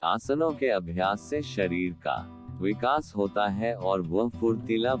आसनों के अभ्यास से शरीर का विकास होता है और वह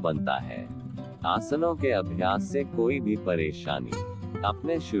फुर्तीला बनता है। आसनों के अभ्यास से कोई भी परेशानी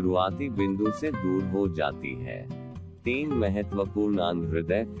अपने शुरुआती बिंदु से दूर हो जाती है। 3 महत्वपूर्ण अंग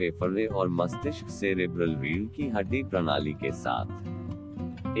हृदय, फेफड़े और मस्तिष्क सेरेब्रल रीढ़ की हड्डी प्रणाली के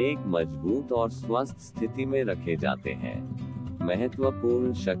साथ एक मजबूत और स्वस्थ स्थिति में रखे जाते हैं।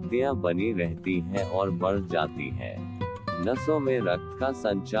 महत्वपूर्ण शक्तियां बनी रहती हैं और बढ़ जाती हैं। नसों में रक्त का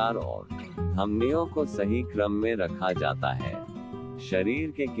संचार और धमनियों को सही क्रम में रखा जाता है।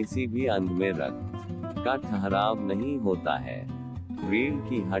 शरीर के किसी भी अंग में रक्त का ठहराव नहीं होता है। रीढ़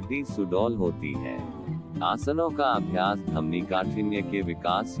की हड्डी सुडौल होती है। आसनों का अभ्यास धमनी काठिन्य के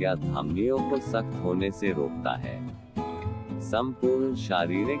विकास या धमनियों को सख्त होने से रोकता है। संपूर्ण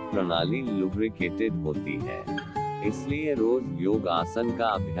शारीरिक प्रणाली लुब्रिकेटेड होती है, इसलिए रोज योग आसन का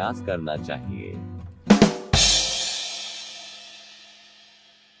अभ्यास करना चाहिए।